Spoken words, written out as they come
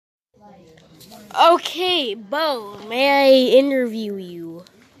Okay, Bo, may I interview you?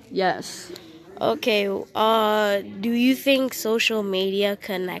 Yes. Okay, do you think social media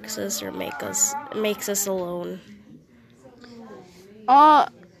connects us or makes us alone?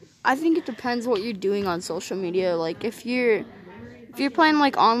 I think it depends what you're doing on social media. Like if you're playing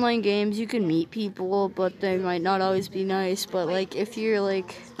like online games, you can meet people, but they might not always be nice. But like if you're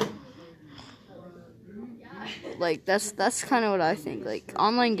like that's kind of what I think. Like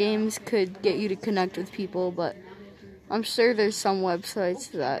online games could get you to connect with people, but I'm sure there's some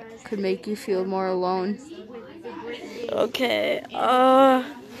websites that could make you feel more alone. Okay,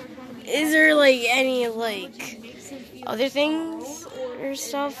 is there like any like other things or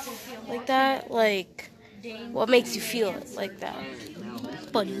stuff like that? Like, what makes you feel like that,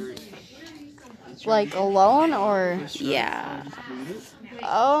 buddy? Like alone or Yeah.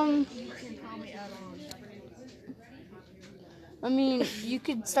 I mean, you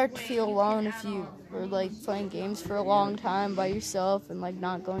could start to feel alone if you were like playing games for a long time by yourself and like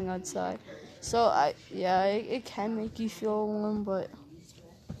not going outside. So it can make you feel alone, but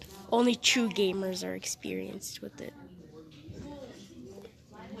Only true gamers are experienced with it.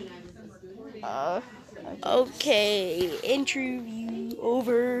 Okay, interview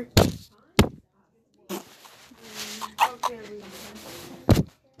over.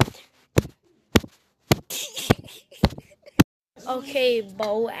 Okay,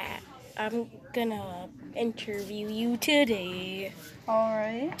 Bo, I'm gonna interview you today. all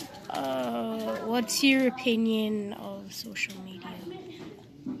right. What's your opinion of social media?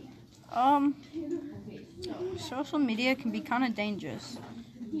 Social media can be kind of dangerous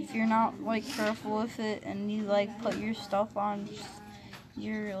if you're not like careful with it and you like put your stuff on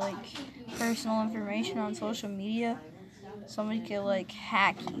your like personal information on social media. Somebody could like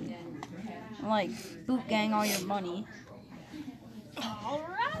hack you and like boot gang all your money.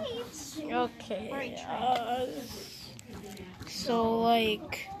 Okay. So,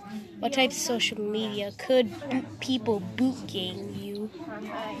 like, what type of social media could people boot gang you?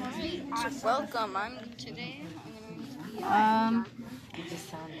 Welcome.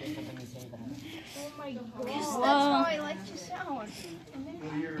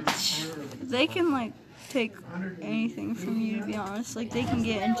 They can like take anything from you, to be honest. Like they can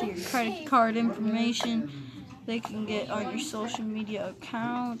get into your credit card information. They can get on your social media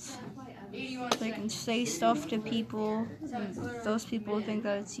accounts. They can say stuff to people, and those people think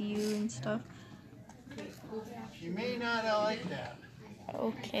that it's you and stuff. You may not like that.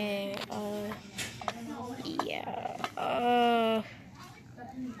 Okay, yeah,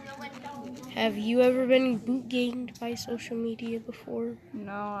 have you ever been boot ganged by social media before?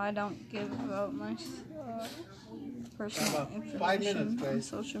 No, I don't give out my personal 5 minutes, information on please.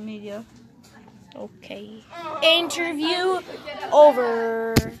 social media. Okay. Interview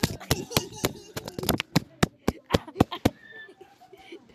over.